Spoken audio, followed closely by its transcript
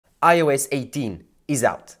iOS 18 is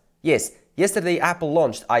out. Yes, yesterday Apple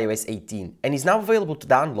launched iOS 18 and is now available to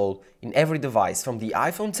download in every device from the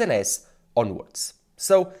iPhone XS onwards.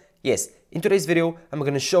 So yes, in today's video I'm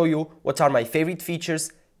going to show you what are my favorite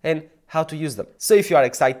features and how to use them. So if you are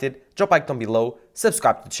excited, drop a like down below,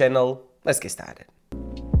 subscribe to the channel, let's get started.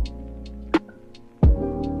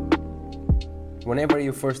 Whenever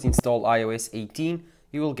you first install iOS 18,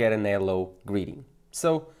 you will get an hello greeting.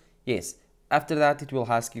 So yes, after that it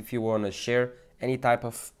will ask you if you want to share any type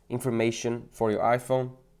of information for your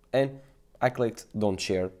iPhone, and I clicked don't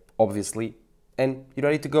share, obviously, and you're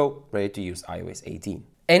ready to go, ready to use iOS 18.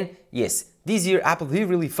 And yes, this year Apple will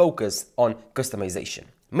really focus on customization,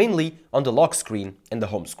 mainly on the lock screen and the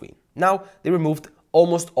home screen. Now they removed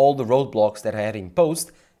almost all the roadblocks that I had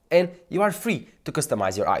imposed, and you are free to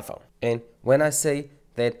customize your iPhone. And when I say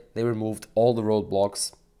that they removed all the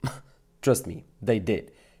roadblocks, trust me, they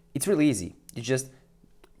did. It's really easy. You just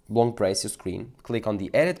long press your screen, click on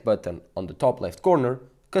the edit button on the top left corner,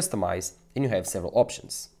 customize, and you have several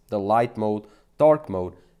options. The light mode, dark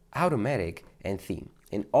mode, automatic, and theme.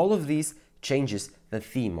 And all of these changes the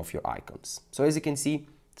theme of your icons. So as you can see,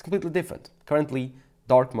 it's completely different. Currently,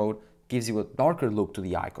 dark mode gives you a darker look to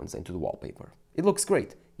the icons and to the wallpaper. It looks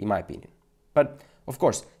great, in my opinion. But of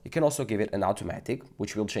course, you can also give it an automatic,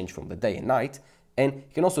 which will change from the day and night, and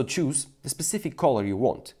you can also choose the specific color you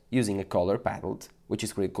want using a color palette, which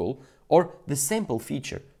is pretty cool, or the sample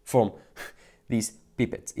feature from these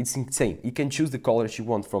pipettes. It's insane. You can choose the colors you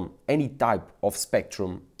want from any type of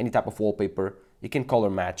spectrum, any type of wallpaper. You can color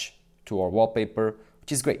match to our wallpaper,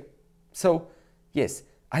 which is great. So yes,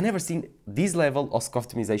 I never seen this level of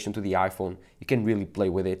customization to the iPhone. You can really play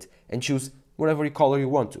with it and choose whatever color you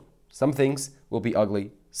want to. Some things will be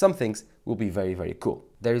ugly, some things will be very, very cool.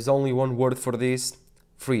 There is only one word for this: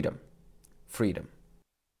 freedom. Freedom.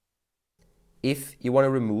 If you want to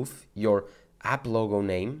remove your app logo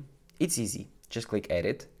name, it's easy. Just click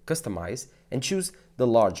edit, customize, and choose the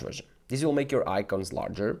large version. This will make your icons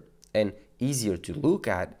larger and easier to look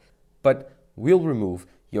at, but will remove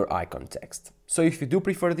your icon text. So if you do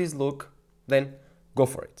prefer this look, then go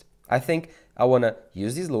for it. I think I want to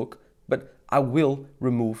use this look, but I will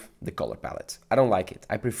remove the color palette. I don't like it.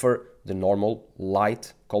 I prefer the normal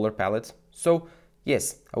light color palette. So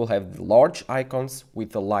yes, I will have the large icons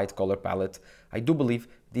with the light color palette. I do believe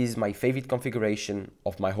this is my favorite configuration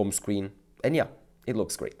of my home screen. And yeah, it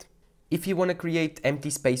looks great. If you want to create empty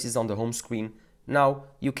spaces on the home screen, now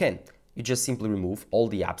you can. You just simply remove all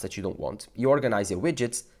the apps that you don't want. You organize your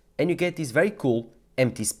widgets and you get this very cool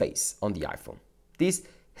empty space on the iPhone. This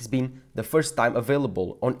has been the first time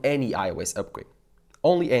available on any iOS upgrade.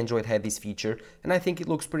 Only Android had this feature, and I think it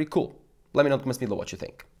looks pretty cool. Let me know in the comments below what you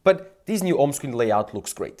think. But this new home screen layout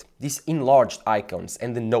looks great. These enlarged icons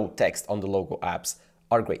and the no text on the logo apps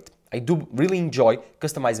are great. I do really enjoy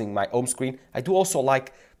customizing my home screen. I do also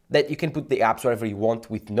like that you can put the apps wherever you want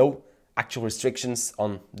with no actual restrictions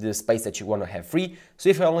on the space that you want to have free. So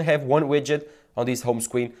if you only have one widget on this home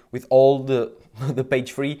screen with all the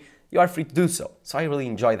page free, you are free to do so. So I really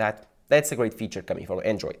enjoy that. That's a great feature coming from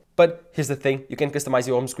Android. But here's the thing, you can customize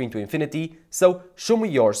your home screen to infinity, so show me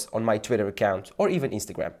yours on my Twitter account or even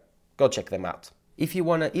Instagram. Go check them out. If you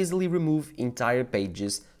want to easily remove entire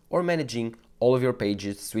pages or managing all of your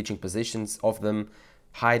pages, switching positions of them,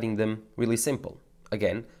 hiding them, really simple.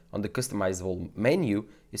 Again, on the customizable menu,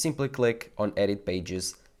 you simply click on edit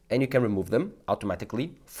pages and you can remove them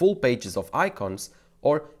automatically, full pages of icons,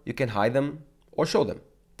 or you can hide them or show them.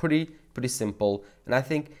 Pretty simple, and I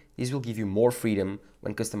think this will give you more freedom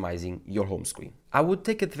when customizing your home screen. I would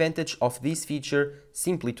take advantage of this feature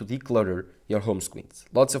simply to declutter your home screens.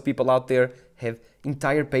 Lots of people out there have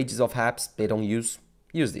entire pages of apps they don't use.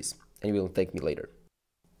 Use this, and it will thank me later.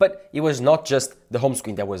 But it was not just the home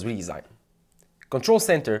screen that was redesigned. Control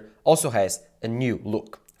Center also has a new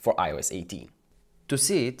look for iOS 18. To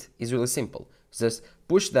see it is really simple. Just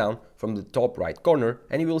push down from the top right corner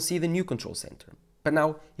and you will see the new Control Center. But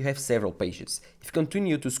now you have several pages. If you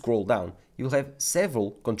continue to scroll down, you will have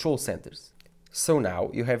several control centers. So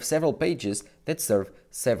now you have several pages that serve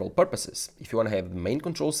several purposes. If you want to have the main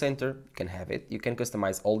control center, you can have it. You can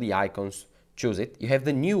customize all the icons, choose it. You have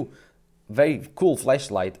the new, very cool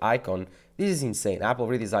flashlight icon. This is insane. Apple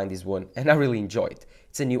redesigned this one and I really enjoy it.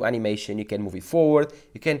 It's a new animation. You can move it forward.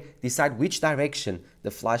 You can decide which direction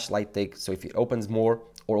the flashlight takes. So if it opens more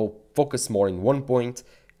or focus more in one point,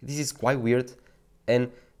 this is quite weird.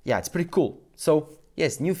 And yeah, it's pretty cool. So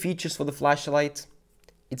yes, new features for the flashlight.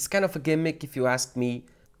 It's kind of a gimmick if you ask me,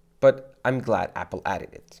 but I'm glad Apple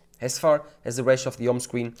added it. As far as the rest of the home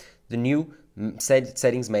screen, the new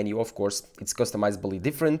settings menu, of course, it's customizably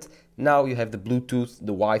different. Now you have the Bluetooth,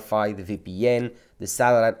 the Wi-Fi, the VPN, the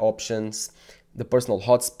satellite options, the personal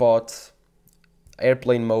hotspot,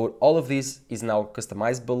 airplane mode. All of this is now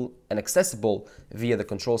customizable and accessible via the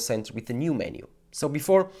control center with the new menu. So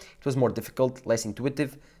before it was more difficult, less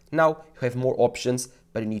intuitive. Now you have more options,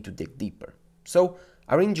 but you need to dig deeper. So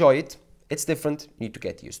I enjoy it. It's different. You need to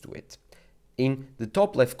get used to it. In the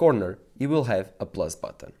top left corner, you will have a plus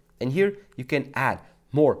button. And here you can add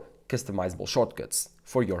more customizable shortcuts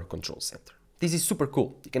for your control center. This is super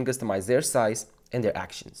cool. You can customize their size and their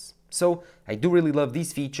actions. So I do really love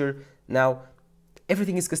this feature. Now,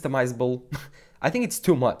 everything is customizable. I think it's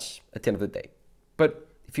too much at the end of the day. But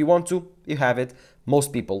if you want to, you have it.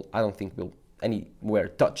 Most people, I don't think, will anywhere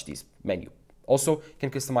touch this menu. Also, you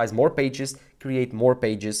can customize more pages, create more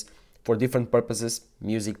pages for different purposes,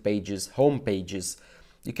 music pages, home pages.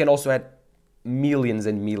 You can also add millions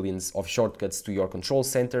and millions of shortcuts to your control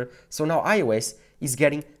center. So now iOS is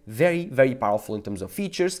getting very, very powerful in terms of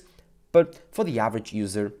features. But for the average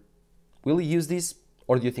user, will you use this,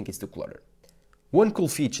 or do you think it's too cluttered? One cool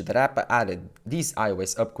feature that Apple added this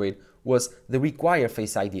iOS upgrade was the Require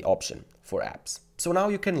Face ID option for apps. So now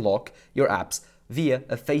you can lock your apps via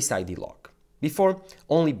a Face ID lock. Before,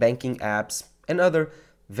 only banking apps and other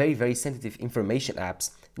very, very sensitive information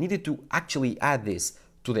apps needed to actually add this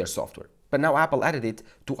to their software. But now Apple added it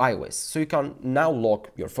to iOS. So you can now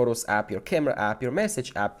lock your Photos app, your Camera app, your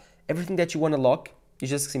Message app, everything that you want to lock. You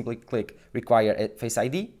just simply click Require Face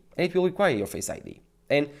ID and it will require your Face ID.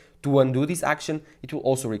 And to undo this action, it will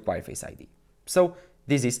also require Face ID. So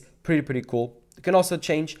this is pretty cool. You can also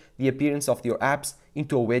change the appearance of your apps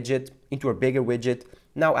into a widget, into a bigger widget.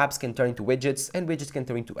 Now apps can turn into widgets and widgets can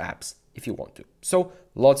turn into apps if you want to. So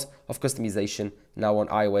lots of customization now on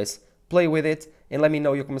iOS. Play with it and let me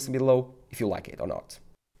know your comments below if you like it or not.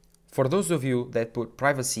 For those of you that put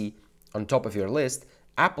privacy on top of your list,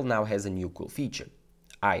 Apple now has a new cool feature,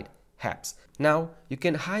 Hide Apps. Now you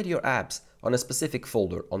can hide your apps on a specific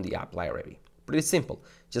folder on the app library. Pretty simple,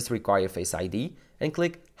 just require Face ID and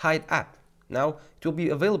click Hide App. Now it will be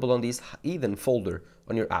available on this hidden folder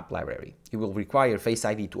on your app library. You will require Face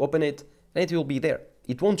ID to open it and it will be there.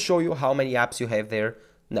 It won't show you how many apps you have there.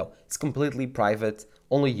 No, it's completely private.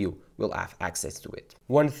 Only you will have access to it.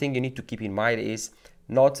 One thing you need to keep in mind is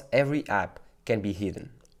not every app can be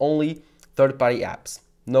hidden. Only third-party apps.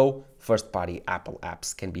 No first-party Apple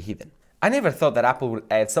apps can be hidden. I never thought that Apple would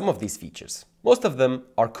add some of these features. Most of them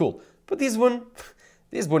are cool, but this one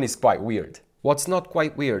is quite weird. What's not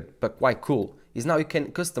quite weird, but quite cool, is now you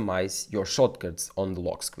can customize your shortcuts on the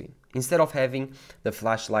lock screen. Instead of having the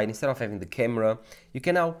flashlight, instead of having the camera, you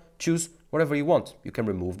can now choose whatever you want. You can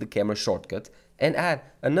remove the camera shortcut and add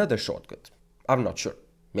another shortcut. I'm not sure.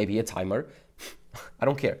 Maybe a timer. I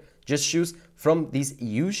don't care. Just choose from this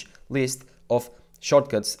huge list of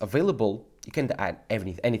shortcuts available. You can add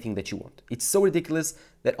anything that you want. It's so ridiculous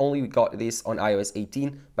that only we got this on iOS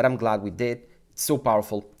 18, but I'm glad we did. It's so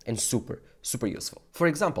powerful and super useful. For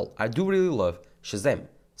example, I do really love Shazam.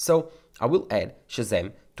 So I will add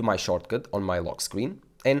Shazam to my shortcut on my lock screen,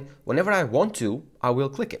 and whenever I want to, I will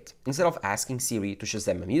click it. Instead of asking Siri to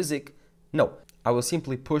Shazam music, no, I will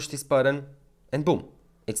simply push this button and boom,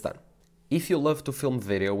 it's done. If you love to film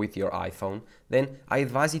video with your iPhone, then I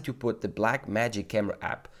advise you to put the Blackmagic Camera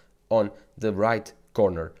app on the right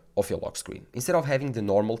corner of your lock screen. Instead of having the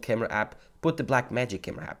normal camera app, put the Blackmagic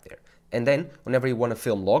Camera app there. And then, whenever you want to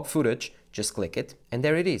film log footage, just click it, and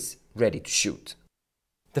there it is, ready to shoot.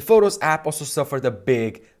 The Photos app also suffered a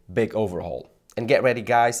big overhaul. And get ready,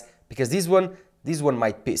 guys, because this one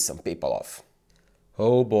might piss some people off.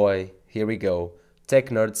 Oh boy, here we go. Tech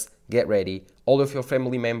nerds, get ready. All of your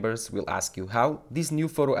family members will ask you how these new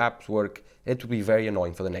photo apps work, and it will be very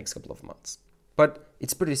annoying for the next couple of months. But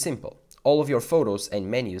it's pretty simple. All of your photos and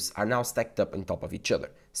menus are now stacked up on top of each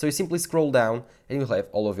other. So you simply scroll down and you'll have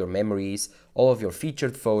all of your memories, all of your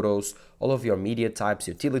featured photos, all of your media types,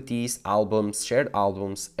 utilities, albums, shared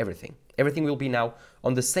albums, everything. Everything will be now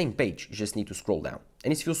on the same page. You just need to scroll down.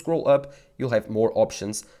 And if you scroll up, you'll have more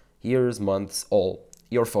options, years, months, all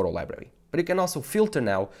your photo library. But you can also filter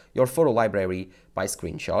now your photo library by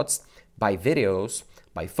screenshots, by videos,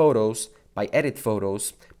 by photos, by edit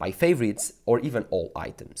photos, by favorites, or even all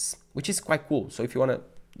items, which is quite cool. So if you want to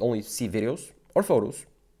only see videos or photos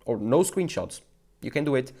or no screenshots, you can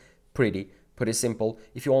do it pretty simple.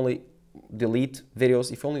 If you only delete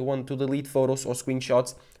videos, if you only want to delete photos or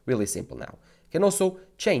screenshots, really simple now. You can also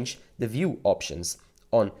change the view options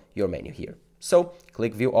on your menu here. So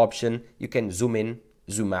click view option, you can zoom in,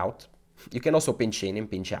 zoom out. You can also pinch in and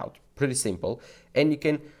pinch out, pretty simple. And you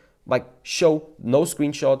can like show no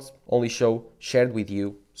screenshots, only show shared with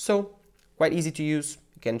you. So quite easy to use.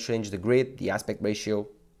 You can change the grid, the aspect ratio,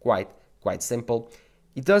 quite simple.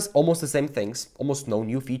 It does almost the same things, almost no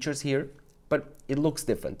new features here, but it looks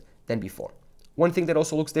different than before. One thing that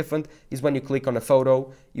also looks different is when you click on a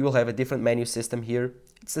photo, you will have a different menu system here.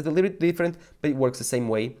 It's a little bit different, but it works the same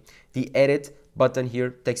way. The edit button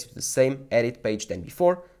here takes you to the same edit page than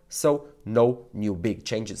before, so no new big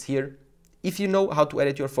changes here. If you know how to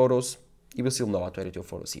edit your photos, you will still know how to edit your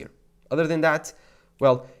photos here. Other than that,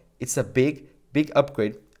 well, it's a big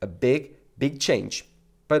upgrade, a big change,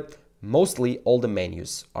 but mostly all the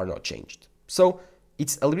menus are not changed. So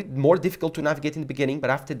it's a little bit more difficult to navigate in the beginning, but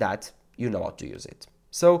after that, you know how to use it.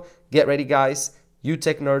 So get ready, guys, you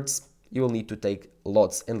tech nerds, you will need to take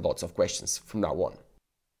lots and lots of questions from now on.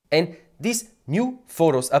 And this new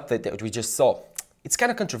Photos update that we just saw, it's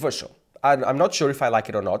kind of controversial. I'm not sure if I like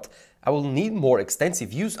it or not. I will need more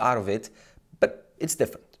extensive use out of it, but it's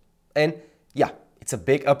different. And yeah, it's a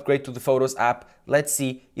big upgrade to the Photos app. Let's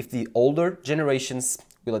see if the older generations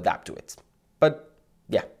will adapt to it. But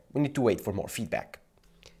yeah, we need to wait for more feedback.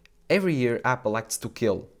 Every year, Apple likes to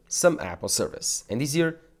kill some app or service, and this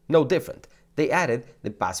year, no different. They added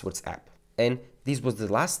the Passwords app, and this was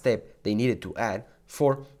the last step they needed to add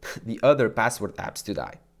for the other password apps to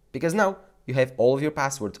die. Because now you have all of your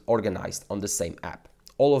passwords organized on the same app.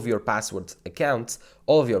 All of your password accounts,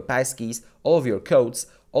 all of your passkeys, all of your codes,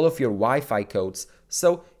 all of your Wi-Fi codes.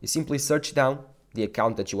 So you simply search down the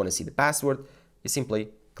account that you want to see the password, you simply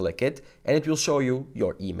click it, and it will show you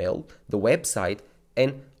your email, the website,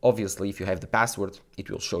 and obviously if you have the password, it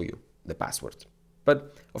will show you the password.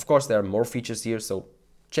 But of course there are more features here, so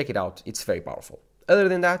check it out, it's very powerful. Other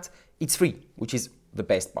than that, it's free, which is the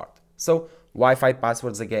best part. So Wi-Fi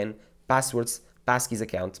passwords again, passwords, passkeys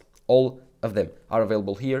account, all of them are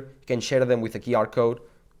available here. You can share them with a QR code.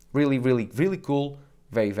 Really cool,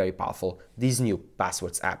 very powerful, this new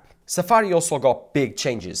Passwords app. Safari also got big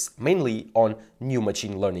changes, mainly on new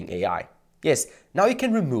machine learning AI. Yes, now you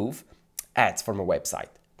can remove ads from a website,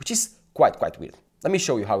 which is quite weird. Let me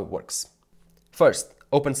show you how it works. First,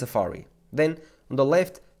 open Safari. Then on the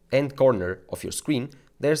left hand corner of your screen,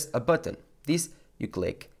 there's a button. This you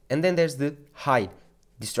click, and then there's the hide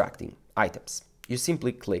distracting items. You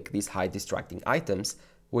simply click these hide distracting items,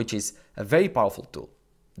 which is a very powerful tool.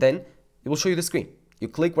 Then it will show you the screen. You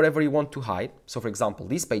click whatever you want to hide. So for example,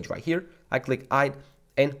 this page right here, I click hide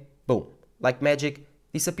and boom, like magic,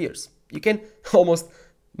 disappears. You can almost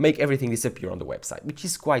make everything disappear on the website, which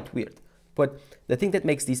is quite weird. But the thing that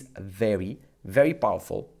makes this very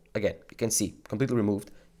powerful, again, you can see completely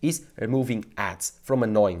removed, is removing ads from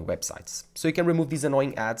annoying websites. So you can remove these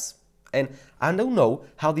annoying ads, and I don't know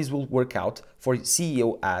how this will work out for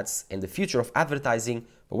CEO ads and the future of advertising,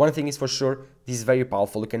 but one thing is for sure, this is very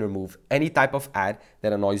powerful. You can remove any type of ad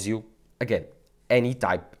that annoys you. Again, any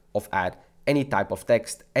type of ad, any type of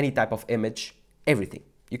text, any type of image, everything.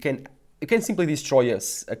 You can simply destroy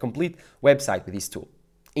a complete website with this tool.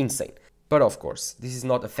 Insane. But of course, this is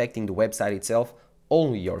not affecting the website itself,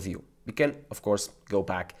 only your view. You can, of course, go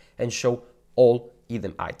back and show all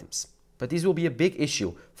hidden items. But this will be a big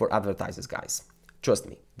issue for advertisers, guys. Trust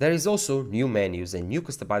me. There is also new menus and new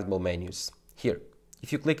customizable menus here.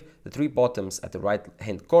 If you click the three bottoms at the right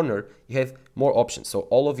hand corner, you have more options. So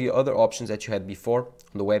all of your other options that you had before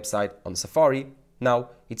on the website, on Safari, now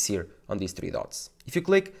it's here on these three dots. If you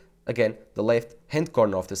click again the left hand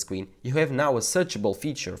corner of the screen, you have now a searchable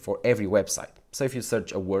feature for every website. So if you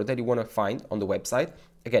search a word that you want to find on the website,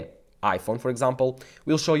 again, iPhone for example,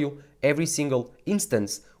 will show you every single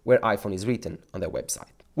instance where iPhone is written on their website.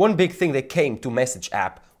 One big thing that came to Message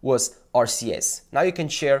app was RCS. Now you can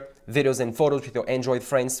share videos and photos with your Android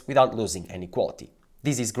friends without losing any quality.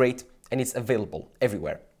 This is great and it's available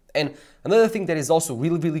everywhere. And another thing that is also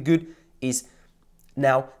really good is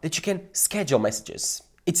now that you can schedule messages.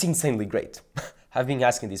 It's insanely great. I've been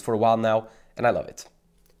asking this for a while now and I love it.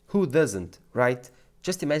 Who doesn't, right?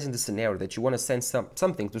 Just imagine the scenario that you want to send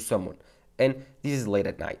something to someone and this is late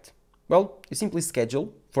at night. Well, you simply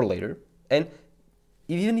schedule for later, and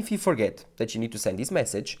even if you forget that you need to send this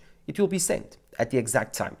message, it will be sent at the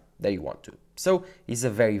exact time that you want to. So it's a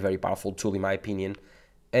very powerful tool in my opinion.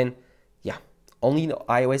 And yeah, only in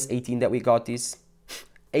iOS 18 that we got this.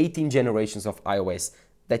 18 generations of iOS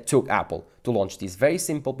that took Apple to launch this very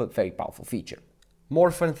simple but very powerful feature.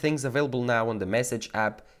 More fun things available now on the Message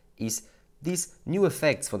app is these new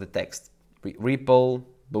effects for the text. Ripple,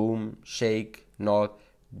 boom, shake, nod,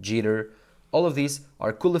 jitter. All of these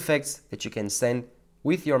are cool effects that you can send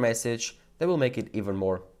with your message that will make it even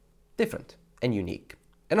more different and unique.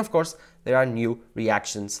 And of course, there are new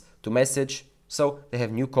reactions to message. So they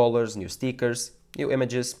have new colors, new stickers, new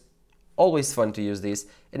images. Always fun to use this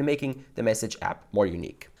and making the message app more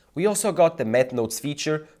unique. We also got the Math Notes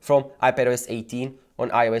feature from iPadOS 18 on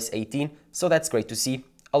iOS 18, so that's great to see,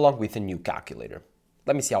 along with a new calculator.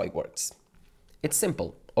 Let me see how it works. It's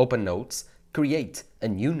simple. Open Notes, create a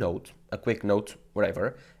new note, a quick note,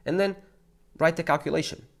 whatever, and then write the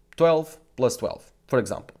calculation. 12 plus 12, for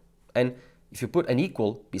example. And if you put an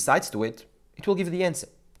equal besides to it, it will give you the answer,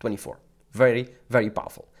 24. Very, very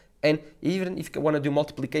powerful. And even if you want to do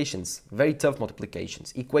multiplications, very tough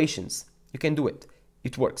multiplications, equations, you can do it.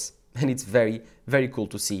 It works. And it's very, very cool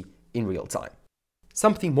to see in real time.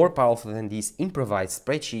 Something more powerful than these improvised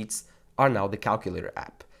spreadsheets are now the calculator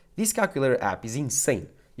app. This calculator app is insane.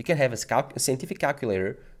 You can have a scientific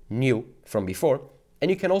calculator, new from before, and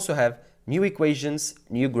you can also have new equations,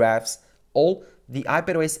 new graphs. All the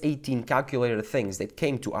iPadOS 18 calculator things that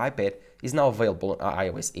came to iPad is now available on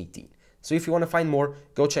iOS 18. So if you want to find more,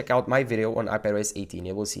 go check out my video on iPadOS 18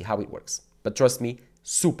 and we'll see how it works. But trust me,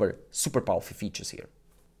 super, super powerful features here.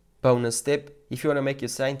 Bonus tip, if you want to make your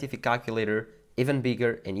scientific calculator even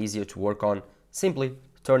bigger and easier to work on, simply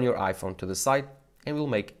turn your iPhone to the side and we'll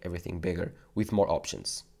make everything bigger with more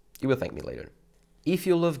options. You will thank me later. If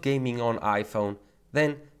you love gaming on iPhone,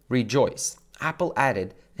 then rejoice. Apple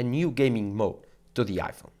added a new gaming mode to the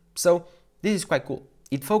iPhone. So this is quite cool.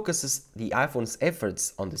 It focuses the iPhone's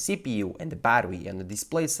efforts on the CPU and the battery and the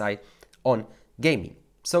display side on gaming.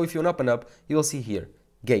 So if you open up, you will see here,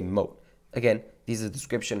 game mode. Again, this is a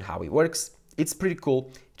description how it works. It's pretty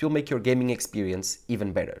cool. It will make your gaming experience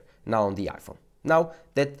even better now on the iPhone. Now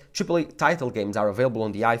that AAA title games are available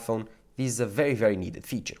on the iPhone, this is a very, very needed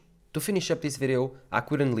feature. To finish up this video, I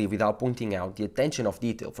couldn't leave without pointing out the attention of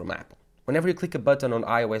detail from Apple. Whenever you click a button on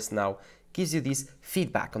iOS now, it gives you this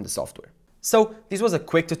feedback on the software. So this was a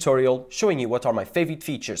quick tutorial showing you what are my favorite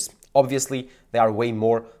features. Obviously, there are way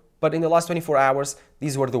more, but in the last 24 hours,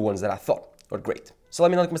 these were the ones that I thought were great. So let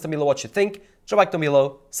me know in the comments down below what you think, drop a like down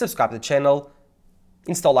below, subscribe to the channel,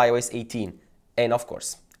 install iOS 18, and of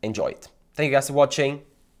course, enjoy it. Thank you guys for watching.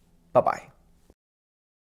 Bye-bye.